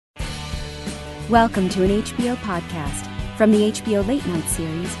Welcome to an HBO podcast from the HBO Late Night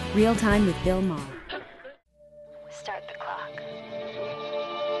series, Real Time with Bill Maher. Start the clock.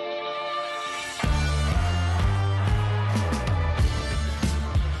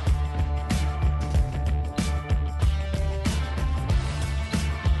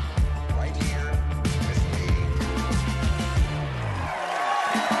 Right here with me.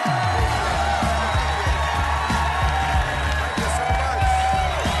 Thank you so much.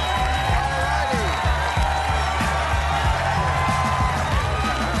 All righty.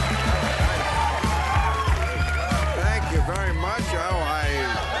 Thank you very much.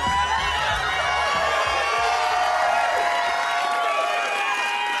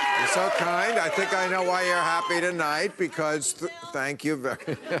 You're so kind. I think I know why you're happy tonight, because thank you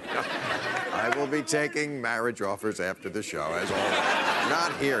very I will be taking marriage offers after the show, as always.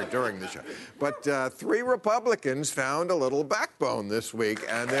 Not here during the show. But 3 Republicans found a little backbone this week,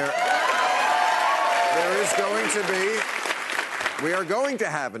 and there is going to be... We are going to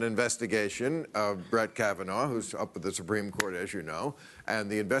have an investigation of Brett Kavanaugh, who's up at the Supreme Court, as you know, and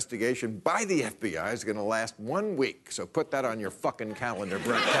the investigation by the FBI is going to last 1 week. So put that on your fucking calendar,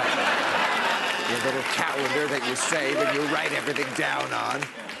 Brett Kavanaugh. Your little calendar that you save and you write everything down on.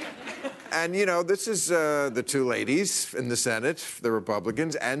 And, you know, this is the 2 ladies in the Senate, the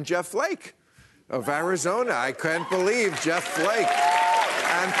Republicans, and Jeff Flake of Arizona. I can't believe Jeff Flake.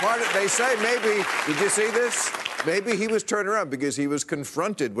 And they say maybe, did you see this? Maybe he was turned around because he was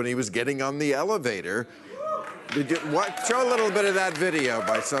confronted when he was getting on the elevator. Show a little bit of that video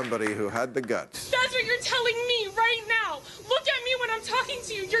by somebody who had the guts. That's what you're telling me right now. Look at me when I'm talking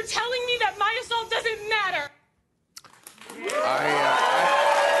to you. You're telling me that my assault doesn't matter.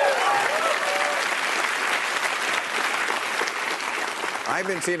 I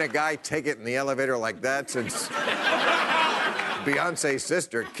haven't seen a guy take it in the elevator like that since Beyonce's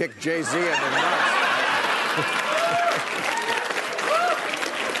sister kicked Jay-Z in the nuts.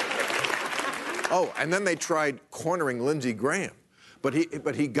 Oh, and then they tried cornering Lindsey Graham, but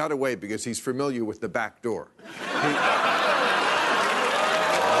he got away because he's familiar with the back door.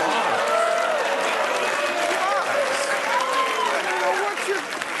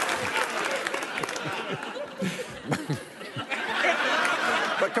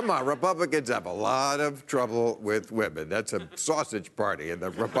 But come on, Republicans have a lot of trouble with women. That's a sausage party in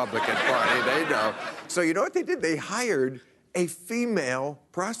the Republican Party, they know. So you know what they did? They hired a female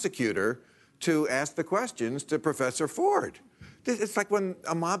prosecutor to ask the questions to Professor Ford. It's like when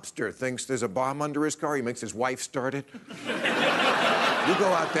a mobster thinks there's a bomb under his car, he makes his wife start it. You go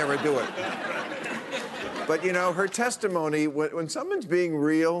out there and do it. But, you know, her testimony, when someone's being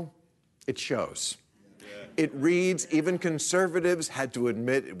real, it shows. It reads, even conservatives had to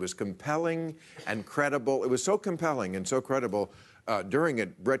admit it was compelling and credible. It was so compelling and so credible, during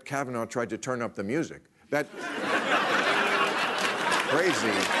it, Brett Kavanaugh tried to turn up the music. That...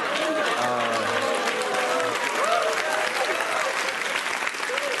 crazy.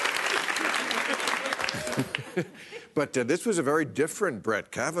 But this was a very different Brett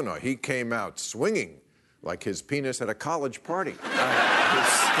Kavanaugh. He came out swinging like his penis at a college party.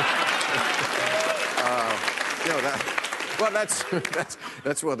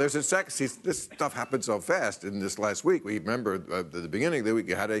 There's a this stuff happened so fast in this last week. We remember at the beginning of the week,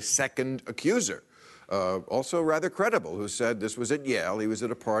 you had a second accuser, also rather credible, who said this was at Yale. He was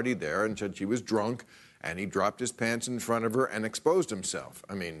at a party there and said she was drunk, and he dropped his pants in front of her and exposed himself.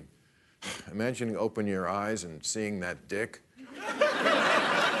 I mean, imagine open your eyes and seeing that dick.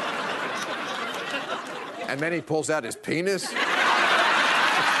 And then he pulls out his penis.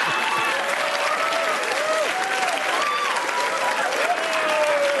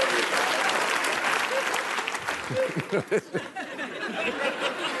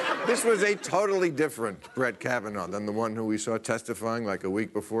 This was a totally different Brett Kavanaugh than the one who we saw testifying like a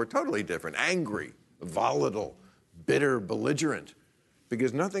week before. Totally different. Angry, volatile, bitter, belligerent.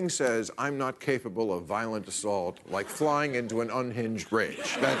 Because nothing says I'm not capable of violent assault like flying into an unhinged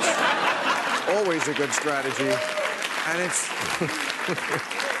rage. That's always a good strategy. And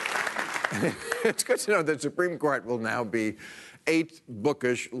it's good to know that the Supreme Court will now be 8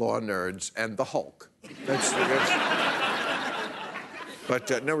 bookish law nerds and the Hulk.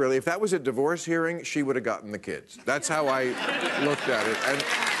 But no, really, if that was a divorce hearing, she would have gotten the kids. That's how I looked at it. And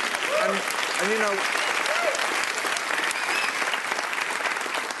you know,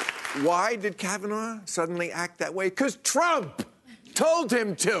 why did Kavanaugh suddenly act that way? Because Trump told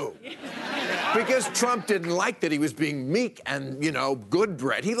him to. Because Trump didn't like that he was being meek and, you know, good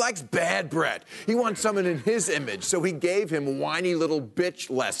Brett. He likes bad Brett. He wants someone in his image, so he gave him whiny little bitch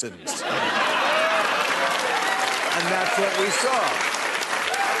lessons. And that's what we saw.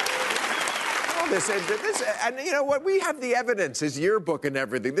 And you know what? We have the evidence, his yearbook and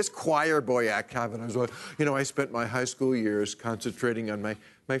everything. This choir boy act happened. I was like, you know, I spent my high school years concentrating on my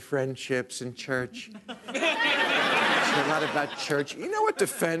friendships in church. A lot about church. You know what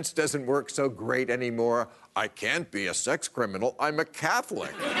defense doesn't work so great anymore? I can't be a sex criminal. I'm a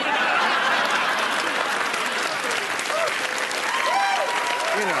Catholic. You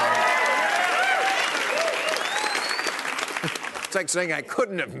know. It's like saying I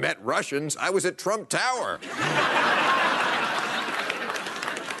couldn't have met Russians. I was at Trump Tower.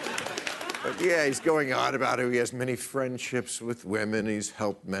 But yeah, he's going on about how he has many friendships with women. He's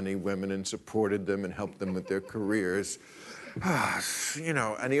helped many women and supported them and helped them with their careers. You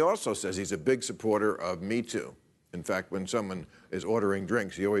know, and he also says he's a big supporter of Me Too. In fact, when someone is ordering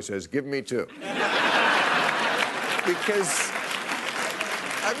drinks, he always says, "Give me two." Because,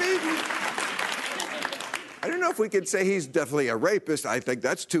 I mean, I don't know if we could say he's definitely a rapist. I think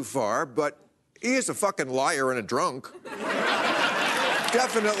that's too far, but he is a fucking liar and a drunk.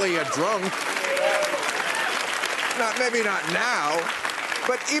 Definitely a drunk. Maybe not now,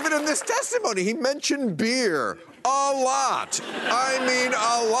 but even in this testimony, he mentioned beer a lot. I mean,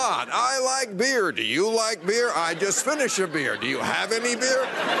 a lot. I like beer. Do you like beer? I just finished a beer. Do you have any beer?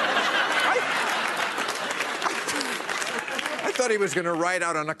 I thought he was going to ride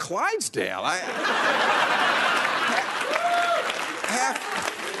out on a Clydesdale.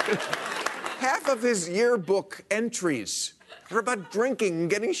 Half of his yearbook entries are about drinking and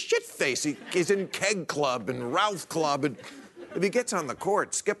getting shit-faced. He's in Keg Club and Ralph Club. And if he gets on the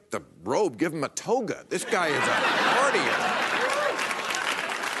court, skip the robe, give him a toga. This guy is a partier.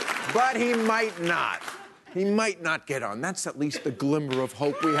 But he might not. He might not get on. That's at least the glimmer of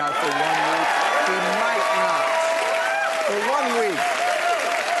hope we have for 1 week. He might not. For 1 week.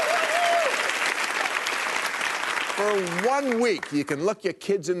 For 1 week, you can look your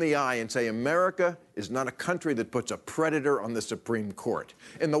kids in the eye and say, America is not a country that puts a predator on the Supreme Court.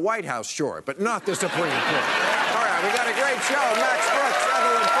 In the White House, sure, but not the Supreme Court. All right, we got a great show. Max Brooks,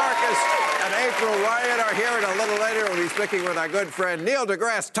 Evelyn Farkas, and April Ryan are here, and a little later we'll be speaking with our good friend Neil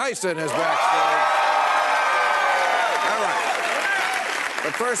deGrasse Tyson is backstage. All right.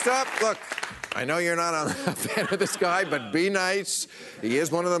 But first up, look, I know you're not a fan of this guy, but be nice. He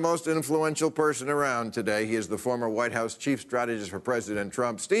is one of the most influential person around today. He is the former White House chief strategist for President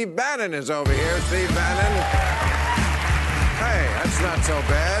Trump. Steve Bannon is over here. Steve Bannon. Hey, that's not so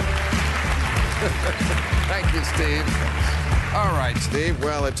bad. Thank you, Steve. All right, Steve.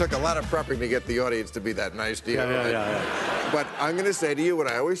 Well, it took a lot of prepping to get the audience to be that nice to you. Yeah. But I'm going to say to you what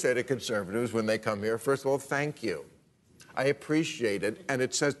I always say to conservatives when they come here. First of all, thank you. I appreciate it, and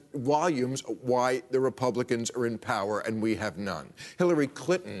it says volumes why the Republicans are in power and we have none. Hillary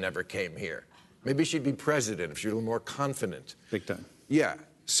Clinton never came here. Maybe she'd be president if she were a little more confident. Big time. Yeah.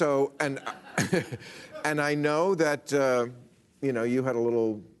 So, and I know that, you know, you had a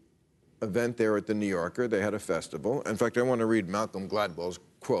little event there at the New Yorker. They had a festival. In fact, I want to read Malcolm Gladwell's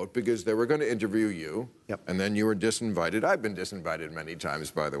quote because they were going to interview you, and then you were disinvited. I've been disinvited many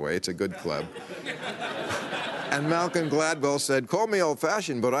times, by the way. It's a good club. And Malcolm Gladwell said, call me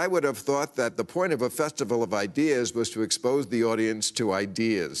old-fashioned, but I would have thought that the point of a festival of ideas was to expose the audience to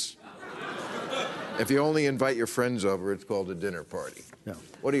ideas. If you only invite your friends over, it's called a dinner party. Yeah.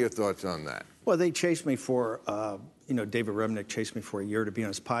 What are your thoughts on that? Well, they chased me for, you know, David Remnick chased me for a year to be on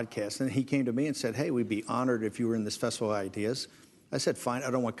his podcast, and he came to me and said, hey, we'd be honored if you were in this festival of ideas. I said, fine,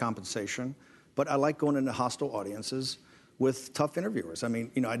 I don't want compensation, but I like going into hostile audiences with tough interviewers. I mean,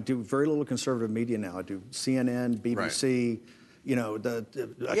 you know, I do very little conservative media now. I do CNN, BBC, you know, the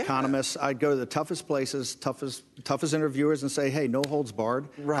Economist. I go to the toughest places, toughest interviewers and say, hey, no holds barred,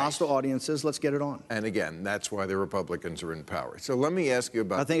 hostile audiences, let's get it on. And again, that's why the Republicans are in power. So let me ask you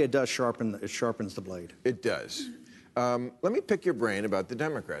about... I think it does sharpens the blade. It does. Let me pick your brain about the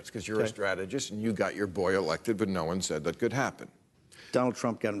Democrats, because you're a strategist and you got your boy elected, but no one said that could happen. Donald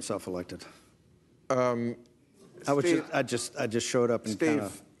Trump got himself elected. Steve, I just showed up and kind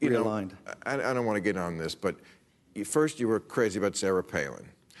of realigned. I don't want to get on this, but first you were crazy about Sarah Palin,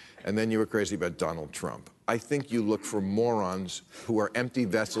 and then you were crazy about Donald Trump. I think you look for morons who are empty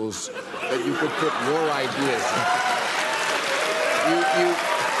vessels that you could put more ideas in.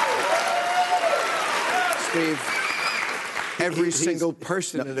 Steve, every single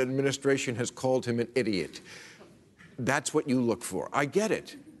person in the administration has called him an idiot. That's what you look for. I get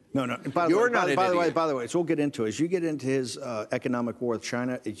it. No. By the way, so we'll get into it. As you get into his economic war with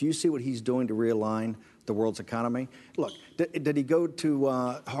China, as you see what he's doing to realign the world's economy. Look, did he go to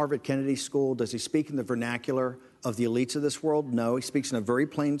Harvard Kennedy School? Does he speak in the vernacular of the elites of this world? No, he speaks in a very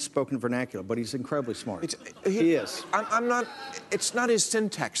plain-spoken vernacular, but he's incredibly smart. He is. I'm not. It's not his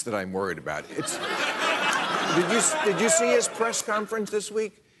syntax that I'm worried about. It's. Did you see his press conference this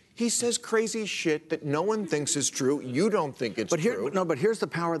week? He says crazy shit that no one thinks is true. You don't think it's true. But here's the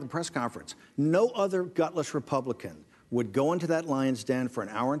power of the press conference. No other gutless Republican would go into that lion's den for an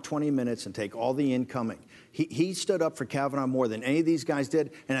hour and 20 minutes and take all the incoming. He stood up for Kavanaugh more than any of these guys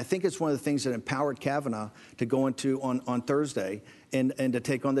did, and I think it's one of the things that empowered Kavanaugh to go into on Thursday and to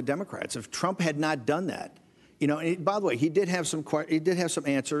take on the Democrats. If Trump had not done that, you know, and by the way, he did have some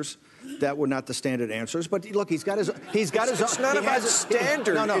answers that were not the standard answers. But look, he's got his own. It's not about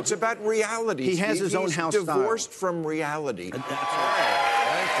standard. No. It's about reality. He has his own house style. He's divorced from reality. That's right.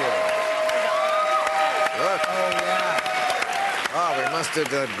 Thank you. Look. Oh yeah. Oh, we must have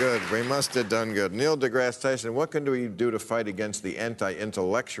done good. We must have done good. Neil deGrasse Tyson, what can we do to fight against the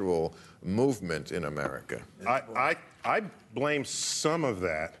anti-intellectual movement in America? I blame some of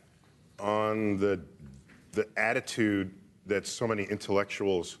that on the attitude that so many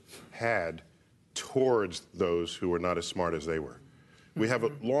intellectuals had towards those who were not as smart as they were. We have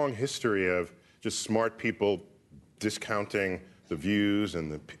a long history of just smart people discounting the views and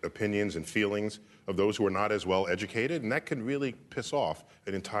the opinions and feelings of those who are not as well educated, and that can really piss off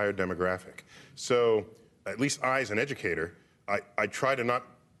an entire demographic. So, at least I, as an educator, I try to not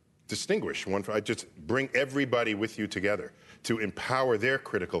distinguish one. I just bring everybody with you together to empower their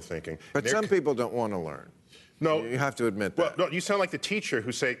critical thinking. But some people don't want to learn. No, you have to admit that. Well, no, you sound like the teacher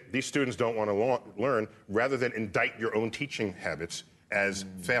who say these students don't want to learn, rather than indict your own teaching habits as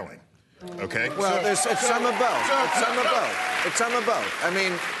failing. Okay. Well, it's some of both. It's some of both. I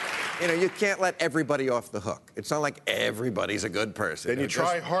mean, you know, you can't let everybody off the hook. It's not like everybody's a good person. Then you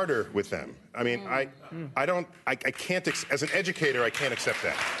try harder with them. I mean, I can't, as an educator, I can't accept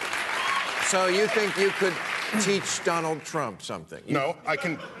that. So you think you could teach Donald Trump something? No, I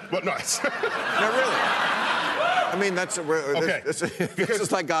can, well, no. No, really? I mean, okay. This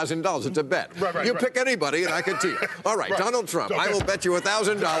is like Oz and Dolls. It's a bet. Right, you pick anybody, and I can teach. All right, Donald Trump. I will bet you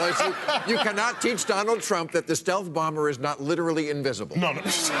 $1,000. You cannot teach Donald Trump that the stealth bomber is not literally invisible. No.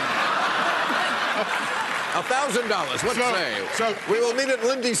 $1,000. What say? So we will meet at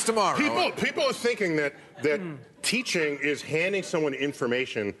Lindy's tomorrow. People are thinking that teaching is handing someone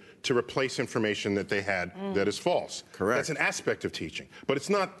information to replace information that they had that is false. Correct. That's an aspect of teaching, but it's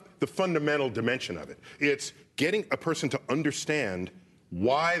not the fundamental dimension of it. It's getting a person to understand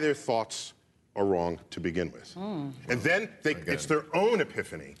why their thoughts are wrong to begin with. And then it's their own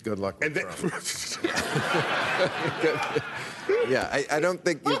epiphany. Good luck with Yeah, I don't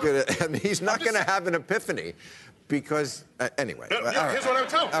think you could. I mean, he's not going to have an epiphany because, anyway. Here's what I would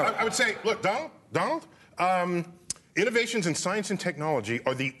tell him. I would say, look, Donald, innovations in science and technology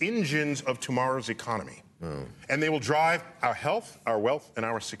are the engines of tomorrow's economy. And they will drive our health, our wealth, and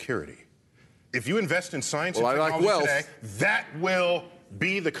our security. If you invest in science and technology today, that will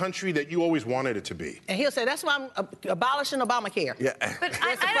be the country that you always wanted it to be. And he'll say, that's why I'm abolishing Obamacare. Yeah. But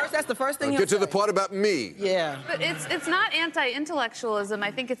that's the first thing he'll get to say. the part about me. Yeah. But it's not anti-intellectualism.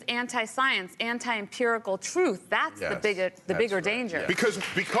 I think it's anti-science, anti-empirical truth. That's the bigger danger. Yeah. Because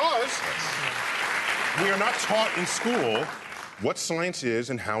we are not taught in school what science is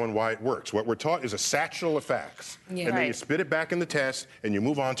and how and why it works. What we're taught is a satchel of facts. Yeah. And then you spit it back in the test and you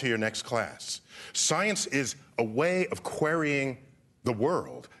move on to your next class. Science is a way of querying the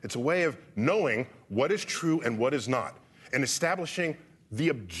world. It's a way of knowing what is true and what is not, and establishing the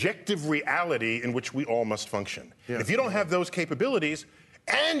objective reality in which we all must function. Yeah. If you don't have those capabilities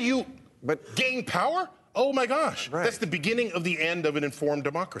and you gain power, oh my gosh, that's the beginning of the end of an informed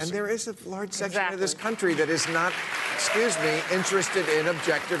democracy. And there is a large section of this country that is not, interested in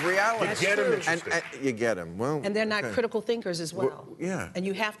objective reality. You get them interested. And you get them. Well, and they're not critical thinkers as well. Yeah. And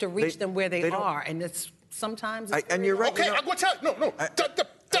you have to reach them where they are, and it's sometimes. It's and you're right. Okay, what's that? No.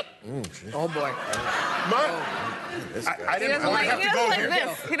 Oh boy. I didn't want to have to go here.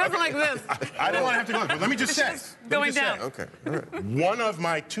 He doesn't like this. I didn't want to have to go here, but let me just say. Going down. Okay. All right. One of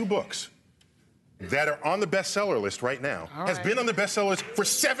my 2 books that are on the bestseller list right now has been on the bestseller list for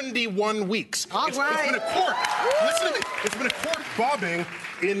 71 weeks. It's been a court. Listen to me. It's been a court bobbing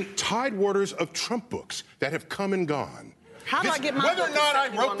in tide waters of Trump books that have come and gone. How do I get my Whether or not I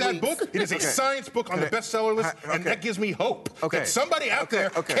wrote that book, it is a science book on the bestseller list, and that gives me hope that somebody out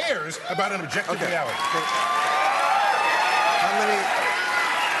there cares about an objective reality.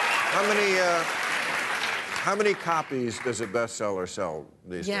 How many copies does a bestseller sell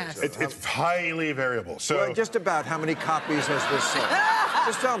these days? It's highly variable. So just about how many copies has this sold?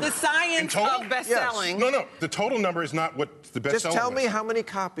 Just tell me. The science of best-selling. Yes. No. The total number is not what the best-selling Just tell me is. how many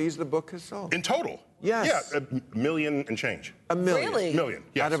copies the book has sold. In total? Yes. Yeah, 1 million and change. 1 million? Really? Million,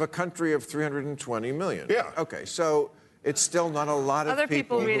 yes. Out of a country of 320 million. Yeah. Okay, so it's still not a lot of Other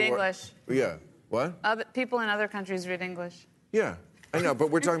people read who are- English. Yeah. What? Other people in other countries read English. Yeah. I know,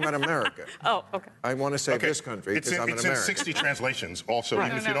 but we're talking about America. Oh, okay. I want to say this country because I'm an It's American. in 60 translations also,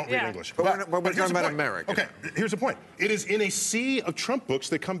 even if you don't read English. But we're here's talking the about point. America. Okay, here's the point. It is in a sea of Trump books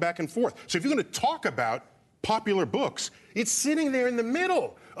that come back and forth. So if you're going to talk about popular books, it's sitting there in the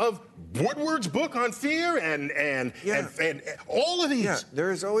middle of Woodward's book on fear and all of these. Yeah,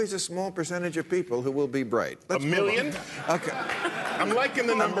 there is always a small percentage of people who will be bright. Let's 1 million? move on. Okay. I'm liking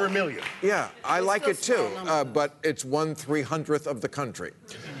the number 1 million. Yeah, I like it too, small but it's 1/300th of the country.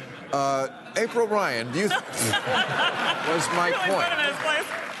 April Ryan, do you? Was my point.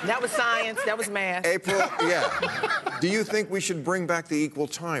 That was science. That was math. April, yeah. Do you think we should bring back the equal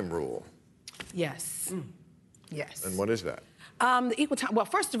time rule? Yes. Yes. And what is that? The equal time. Well,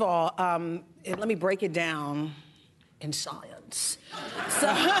 first of all, let me break it down in science. So,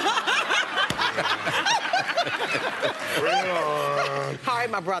 all right,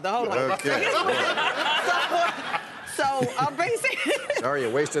 my brother. Hold on. Okay. So basically. Sorry, you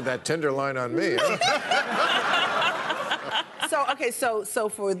wasted that Tinder line on me. Huh? So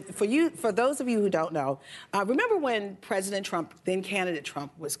for those of you who don't know, remember when President Trump, then candidate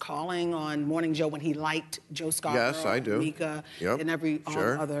Trump, was calling on Morning Joe when he liked Joe Scarborough, Yes, I do. Mika, Yep. and all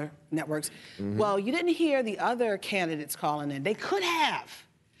the other networks. Well, you didn't hear the other candidates calling in. They could have.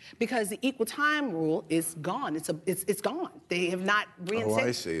 Because the equal time rule is gone. It's gone. They have not reinstated. Oh,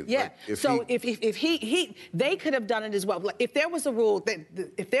 I see. Yeah. Like if if they could have done it as well. Like if there was a rule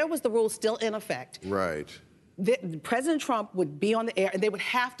if there was the rule still in effect. Right. President Trump would be on the air, and they would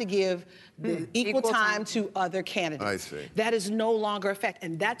have to give the equal time to other candidates. I see. That is no longer effect,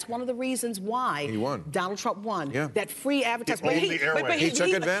 and that's one of the reasons why He won. Donald Trump won. Yeah. That free advertising. He owned the airwaves. He took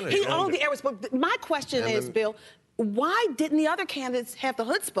advantage. He He owned owned the it. airwaves. But my question And is, then- Bill, why didn't the other candidates have the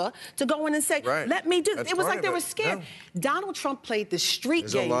chutzpah to go in and say, Right. let me do this? That's It was part like they of were it. scared. No. Donald Trump played the street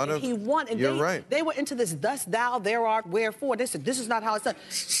There's a game, lot and of- he won. And You're right. they were into this thus thou, there art, wherefore. They said, this is not how it's done.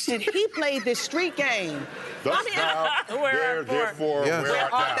 And he played this street game. Thus I mean, thou, where there, art for? therefore, Yes. where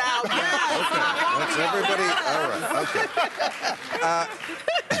art Art thou? thou? Yes. That's everybody. All right.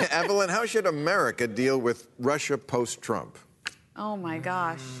 Okay. Evelyn, how should America deal with Russia post-Trump? Oh my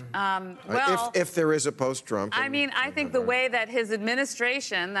gosh. Well, if there is a post-Trump. I mean, I think the way that his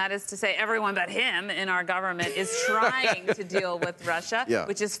administration, that is to say everyone but him in our government, is trying to deal with Russia, Yeah.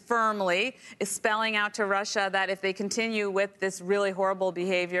 which is spelling out to Russia that if they continue with this really horrible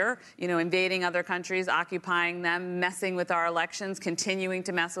behavior, invading other countries, occupying them, messing with our elections, continuing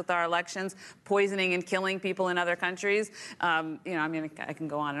to mess with our elections, poisoning and killing people in other countries, I can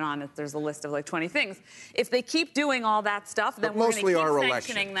go on and on. There's a list of like 20 things. If they keep doing all that stuff, then we're going to mostly keep our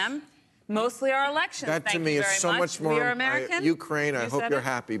sanctioning them. Mostly our elections. That to Thank me you is very so much more. We are American. Ukraine, I You hope said you're it.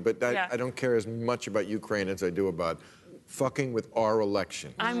 happy, but Yeah. I don't care as much about Ukraine as I do about fucking with our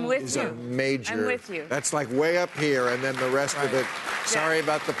election. I'm with is you. a major. I'm with you. That's like way up here, and then the rest of it. Sorry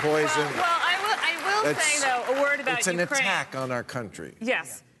about the poison. Well, I will say, though, a word about It's an Ukraine. attack on our country.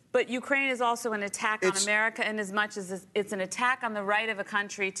 Yes. But Ukraine is also an attack on America in as much as it's an attack on the right of a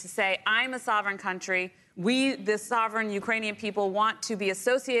country to say, I'm a sovereign country. We, the sovereign Ukrainian people, want to be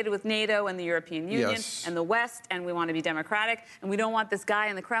associated with NATO and the European Union Yes. and the West, and we want to be democratic, and we don't want this guy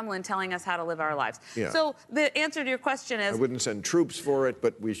in the Kremlin telling us how to live our lives. Yeah. So the answer to your question is... I wouldn't send troops for it,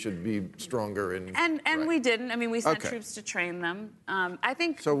 but we should be stronger in. And right. we didn't. I mean, we sent Okay. troops to train them. I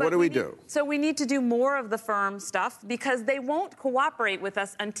think. So but what do we need- do? So we need to do more of the firm stuff because they won't cooperate with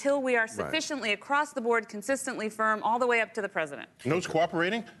us until we are sufficiently across the board, consistently firm, all the way up to the president. You know who's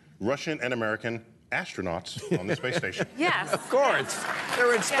cooperating? Russian and American astronauts on the space station. Yes. Of course.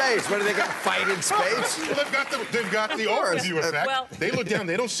 They're in space. What are they going to fight in space? Well, they've got the overview effect. Well- They look down.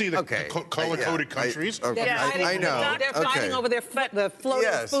 They don't see the Okay. color-coded countries. Okay. Yeah, I know. They're fighting over the floating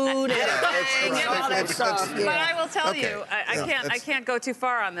Yes. food and Yeah, and all that stuff. But I will tell Okay. you, I Yeah, can't. I that's- can't go too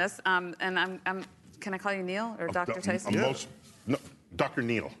far on this. And I'm. Can I call you Neil or Dr. Tyson? No, Dr.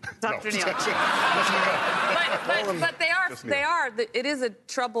 Neil. Dr. No, Neil. that's it. But they are. It is a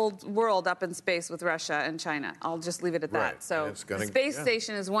troubled world up in space with Russia and China. I'll just leave it at that. Right. So And it's gonna- the space yeah.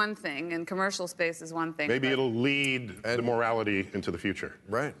 station is one thing, and commercial space is one thing. Maybe but- it'll lead the morality into the future.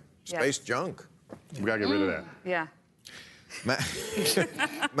 Right. Space junk. We gotta get rid of that. Yeah.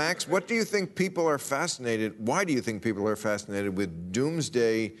 Max, what do you think people are fascinated? Why do you think people are fascinated with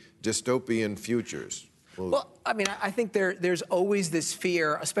doomsday dystopian futures? Well, I mean, I think there's always this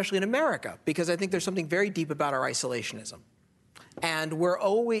fear, especially in America, because I think there's something very deep about our isolationism. And we're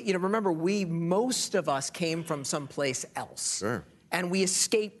always, remember, most of us came from someplace else. Sure. And we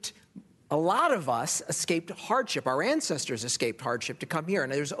escaped. A lot of us escaped hardship. Our ancestors escaped hardship to come here.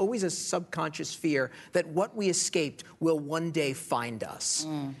 And there's always a subconscious fear that what we escaped will one day find us.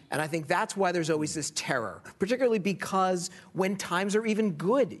 And I think that's why there's always this terror, particularly because when times are even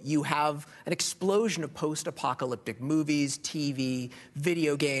good, you have an explosion of post-apocalyptic movies, TV,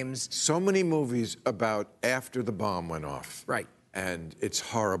 video games. So many movies about after the bomb went off. Right. And it's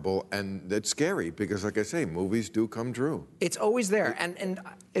horrible, and it's scary because, like I say, movies do come true. It's always there. And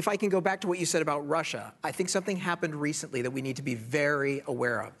if I can go back to what you said about Russia, I think something happened recently that we need to be very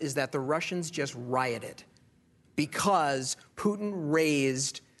aware of, is that the Russians just rioted because Putin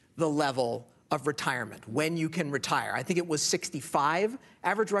raised the level of retirement, when you can retire. I think it was 65.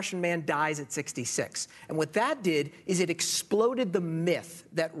 Average Russian man dies at 66. And what that did is it exploded the myth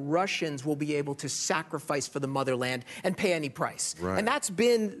that Russians will be able to sacrifice for the motherland and pay any price. Right. And that's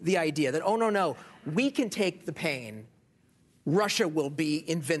been the idea that, oh, no, we can take the pain. Russia will be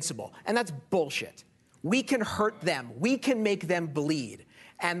invincible. And that's bullshit. We can hurt them. We can make them bleed.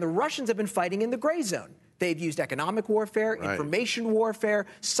 And the Russians have been fighting in the gray zone. They've used economic warfare, information warfare,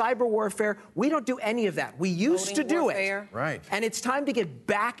 cyber warfare. We don't do any of that. We used to do it. Right. And it's time to get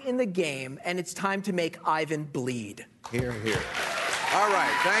back in the game, and it's time to make Ivan bleed. Hear, hear. All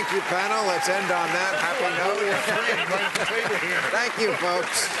right. Thank you, panel. Let's end on that happy note. Thank you,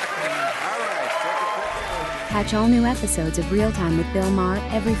 folks. All right. Catch all new episodes of Real Time with Bill Maher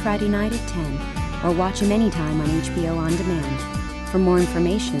every Friday night at 10, or watch him anytime on HBO On Demand. For more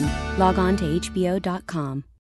information, log on to HBO.com.